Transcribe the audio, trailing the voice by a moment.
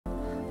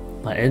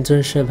My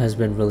internship has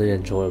been really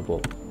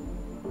enjoyable,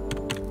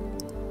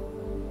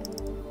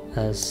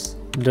 as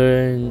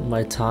during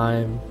my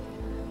time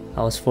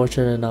I was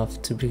fortunate enough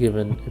to be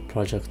given a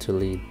project to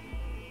lead.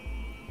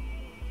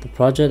 The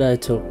project I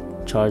took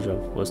charge of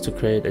was to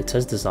create a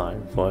test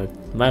design for a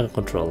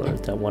microcontroller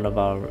that one of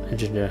our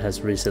engineers has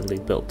recently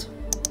built.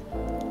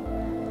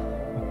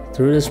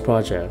 Through this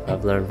project,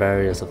 I've learned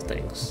various of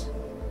things,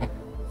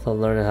 from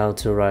learning how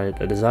to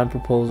write a design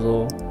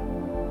proposal,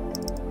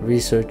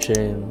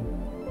 researching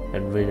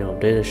and reading up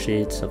data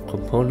sheets of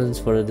components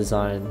for the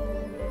design,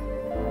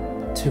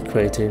 to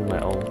creating my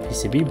own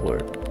PCB board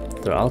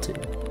through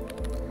Altium,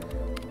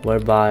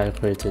 whereby I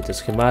created the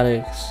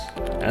schematics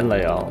and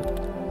layout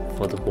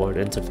for the board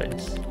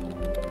interface.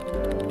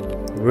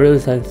 I'm really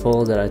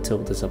thankful that I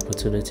took this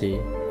opportunity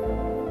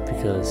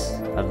because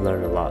I've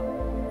learned a lot.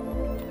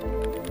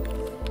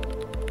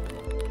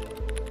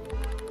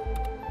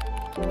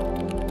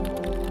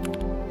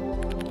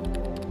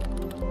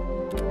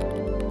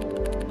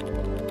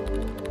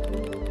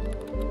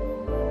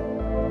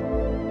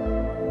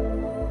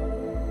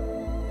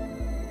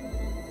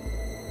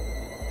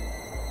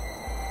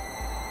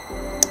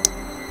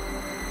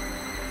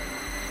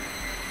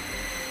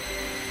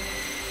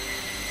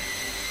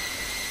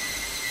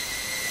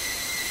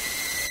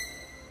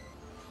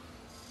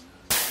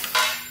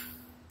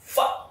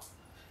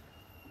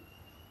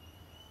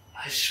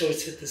 I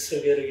shorted the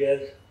circuit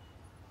again.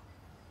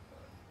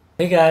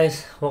 Hey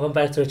guys, welcome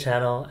back to the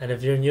channel, and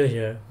if you're new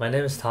here, my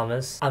name is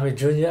Thomas. I'm a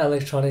junior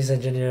electronics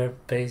engineer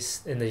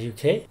based in the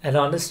UK, and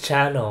on this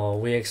channel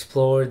we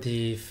explore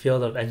the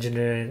field of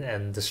engineering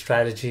and the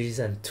strategies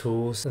and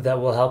tools that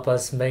will help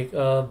us make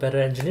a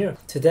better engineer.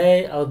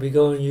 Today I'll be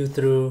going you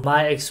through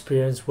my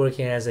experience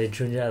working as a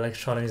junior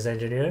electronics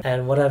engineer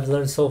and what I've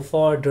learned so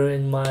far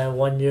during my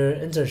one-year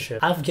internship.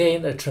 I've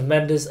gained a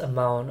tremendous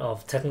amount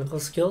of technical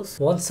skills.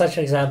 One such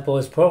example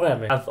is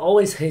programming. I've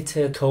always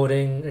hated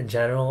coding in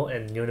general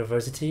in university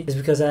is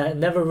because I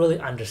never really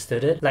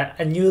understood it. Like,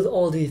 I knew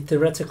all the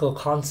theoretical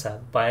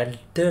concept, but I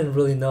didn't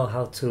really know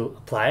how to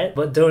apply it.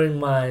 But during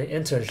my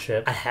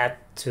internship, I had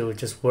to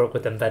just work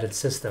with embedded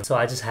systems, so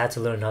I just had to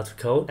learn how to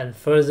code. And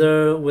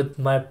further with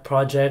my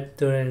project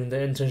during the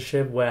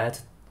internship, where I had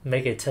to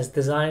make a test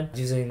design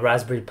using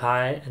Raspberry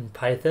Pi and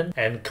Python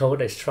and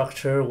code a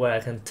structure where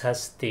I can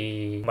test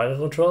the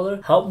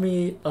microcontroller, helped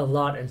me a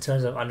lot in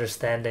terms of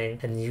understanding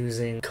and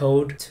using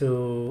code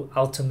to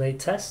automate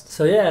tests.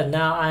 So yeah,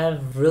 now I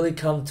have really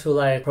come to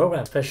like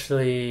program,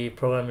 especially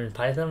programming in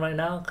Python right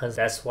now, because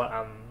that's what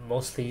I'm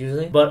mostly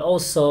using. But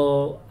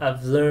also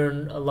I've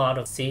learned a lot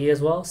of C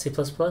as well, C++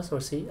 or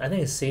C, I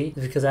think it's C,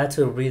 because I had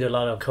to read a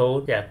lot of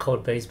code,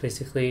 code base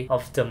basically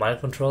of the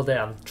microcontroller that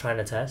I'm trying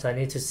to test. So I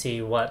need to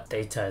see what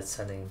data it's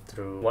sending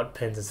through, what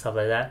pins and stuff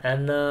like that,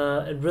 and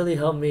it really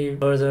helped me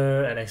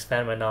further and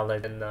expand my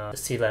knowledge in the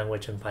C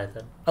language and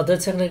Python. Other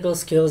technical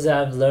skills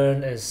that I've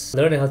learned is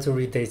learning how to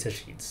read data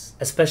sheets,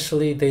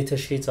 especially data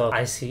sheets of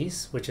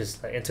ICs, which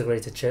is like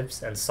integrated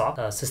chips and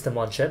SoC, system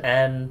on chip,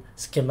 and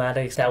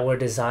schematics that were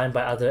designed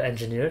by other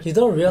engineers. You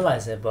don't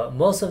realize it, but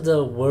most of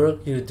the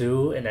work you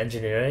do in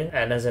engineering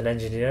and as an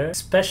engineer,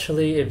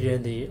 especially if you're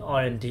in the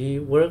R&D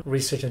work,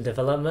 research and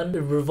development,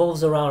 it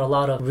revolves around a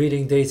lot of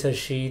reading data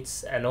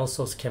sheets and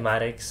also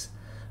schematics,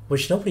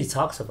 which nobody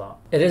talks about.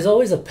 It is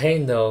always a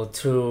pain though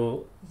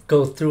to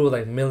go through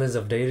like millions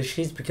of data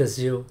sheets, because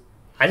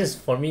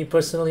for me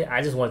personally,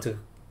 I just want to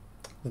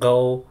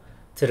go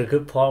to the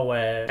good part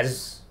where I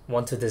just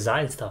want to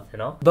design stuff, you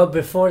know. But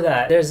before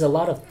that, there's a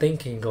lot of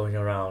thinking going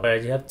around where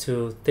you have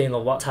to think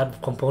of what type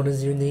of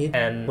components you need,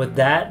 and with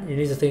that you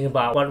need to think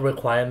about what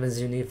requirements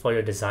you need for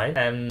your design,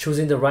 and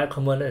choosing the right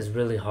component is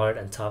really hard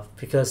and tough,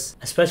 because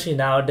especially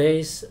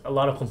nowadays a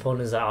lot of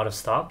components are out of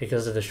stock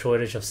because of the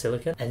shortage of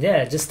silicon, and yeah,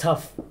 it's just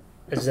tough.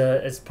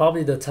 It's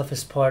probably the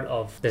toughest part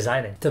of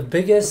designing. The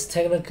biggest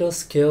technical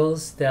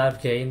skills that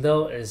I've gained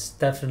though is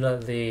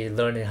definitely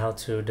learning how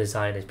to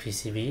design a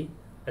PCB,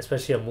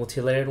 especially a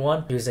multi-layered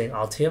one, using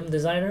Altium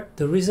Designer.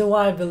 The reason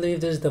why I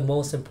believe this is the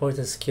most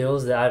important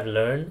skills that I've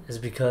learned is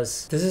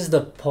because this is the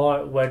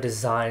part where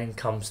design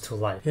comes to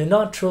life. You're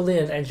not truly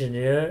an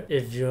engineer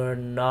if you're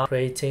not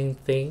creating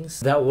things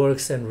that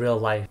works in real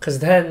life, because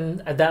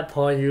then at that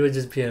point you would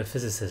just be a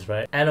physicist,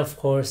 right? And of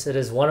course it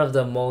is one of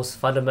the most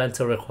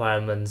fundamental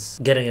requirements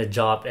getting a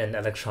job in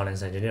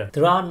electronics engineering.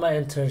 Throughout my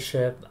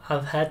internship,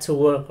 I've had to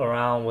work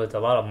around with a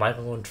lot of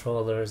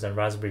microcontrollers and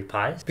Raspberry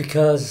Pis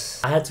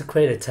because I had to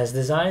create a test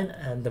design,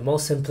 and the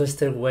most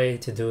simplistic way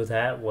to do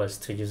that was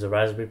to use a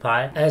Raspberry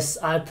Pi. As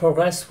I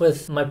progressed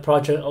with my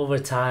project over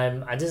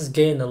time, I just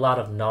gained a lot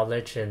of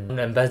knowledge in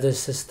embedded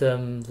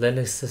system,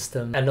 Linux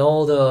system, and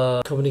all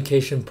the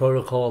communication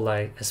protocol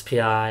like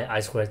SPI,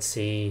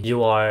 I2C,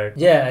 UART.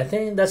 Yeah, I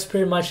think that's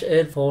pretty much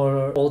it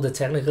for all the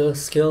technical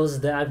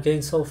skills that I've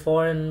gained so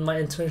far in my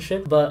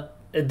internship. But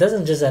it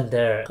doesn't just end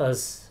there,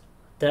 because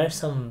there are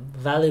some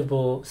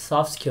valuable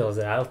soft skills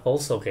that I've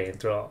also gained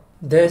throughout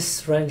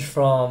This ranged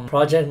from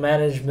project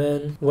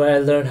management, where I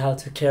learned how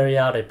to carry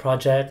out a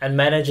project and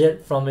manage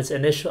it from its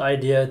initial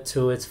idea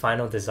to its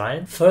final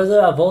design.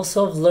 Further, I've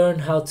also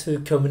learned how to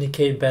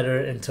communicate better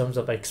in terms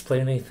of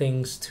explaining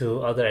things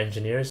to other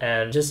engineers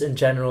and just in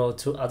general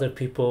to other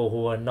people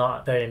who are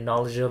not very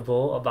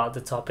knowledgeable about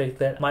the topic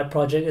that my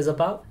project is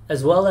about,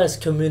 as well as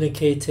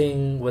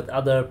communicating with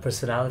other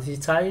personality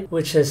type,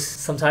 which is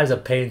sometimes a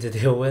pain to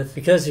deal with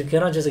because you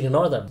cannot just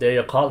ignore them. They're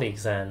your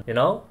colleagues and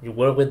you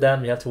work with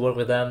them, you have to work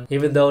with them.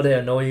 Even though they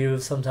annoy you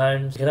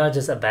sometimes, you cannot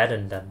just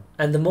abandon them.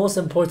 And the most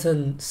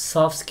important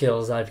soft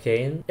skills I've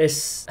gained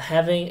is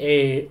having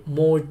a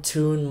more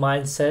tuned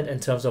mindset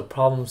in terms of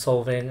problem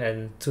solving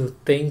and to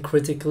think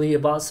critically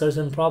about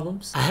certain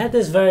problems. I had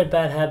this very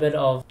bad habit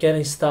of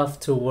getting stuff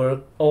to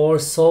work or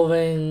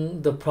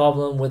solving the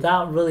problem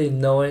without really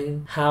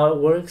knowing how it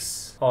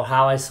works or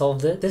how I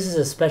solved it. This is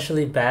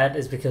especially bad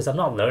is because I'm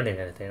not learning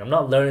anything. I'm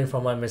not learning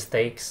from my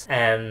mistakes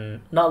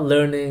and not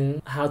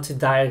learning how to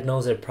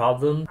diagnose a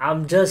problem.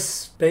 I'm just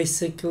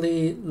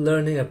basically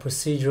learning a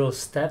procedural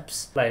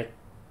steps, like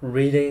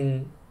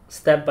reading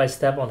step by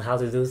step on how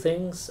to do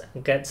things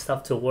and get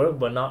stuff to work,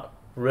 but not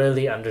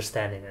really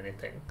understanding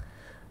anything.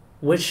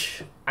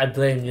 Which I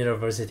blame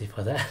university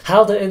for that.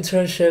 How the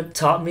internship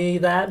taught me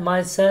that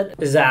mindset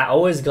is that I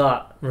always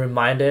got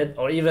reminded,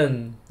 or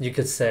even you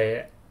could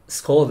say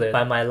scolded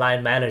by my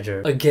line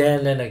manager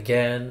again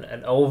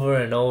and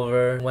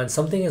over when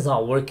something is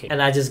not working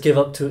and I just give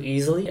up too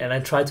easily and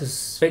I try to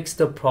fix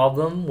the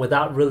problem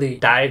without really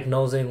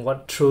diagnosing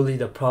what truly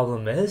the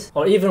problem is,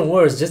 or even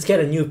worse, just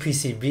get a new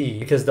PCB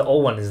because the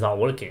old one is not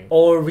working,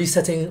 or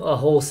resetting a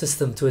whole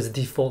system to its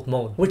default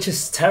mode, which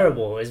is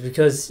terrible. Is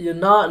because you're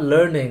not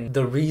learning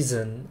the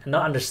reason and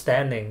not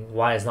understanding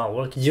why it's not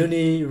working.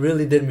 Uni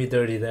really did me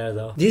dirty there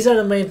though. These are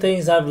the main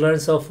things I've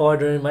learned so far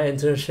during my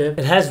internship.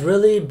 It has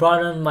really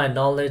broadened my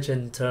knowledge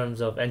in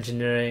terms of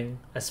engineering,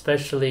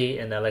 especially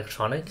in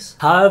electronics.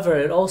 However,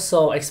 it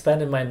also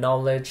expanded my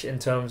knowledge in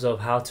terms of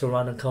how to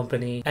run a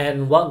company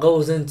and what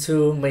goes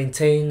into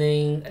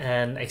maintaining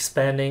and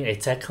expanding a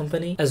tech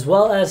company, as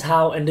well as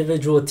how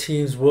individual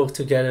teams work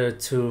together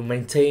to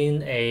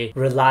maintain a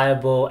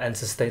reliable and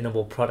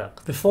sustainable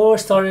product. Before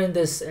starting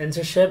this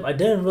internship, I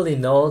didn't really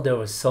know there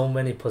were so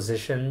many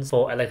positions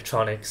for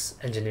electronics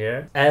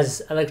engineer,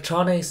 as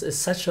electronics is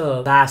such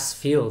a vast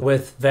field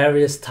with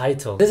various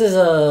titles. This is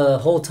a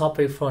whole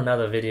topic for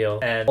another video,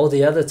 and all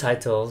the other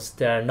titles,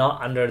 they are not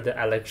under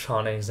the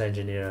electronics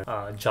engineer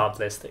job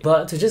listing.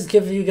 But to just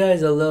give you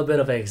guys a little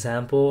bit of an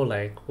example,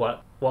 like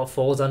what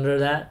falls under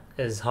that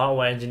is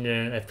hardware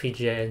engineering,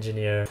 FPGA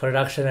engineer,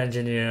 production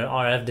engineer,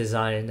 RF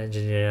design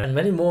engineer, and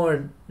many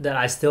more that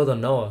I still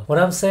don't know of. What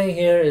I'm saying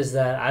here is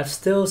that I've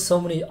still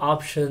so many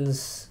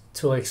options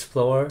to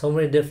explore, so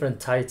many different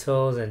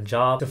titles and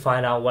jobs to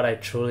find out what I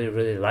truly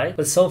really like.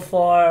 But so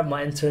far,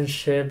 my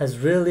internship has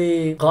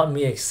really got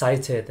me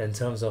excited in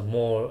terms of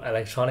more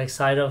electronic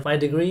side of my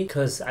degree,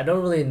 because I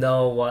don't really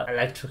know what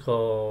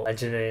electrical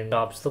engineering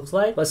jobs looks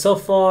like. But so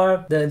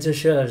far, the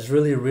internship has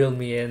really reeled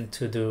me in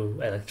to do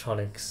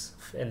electronics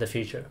in the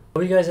future.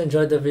 Hope you guys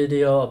enjoyed the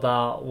video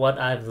about what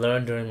I've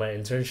learned during my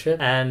internship,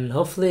 and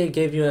hopefully it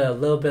gave you a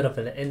little bit of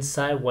an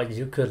insight what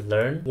you could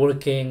learn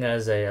working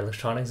as an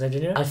electronics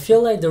engineer. I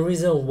feel like the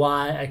reason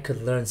why I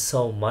could learn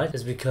so much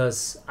is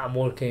because I'm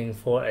working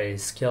for a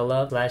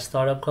scale-up /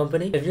 startup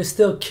company. If you're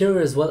still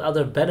curious what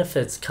other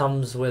benefits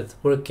comes with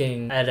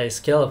working at a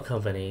scale-up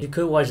company, you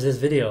could watch this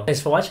video.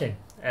 Thanks for watching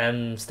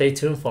and stay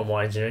tuned for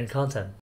more engineering content.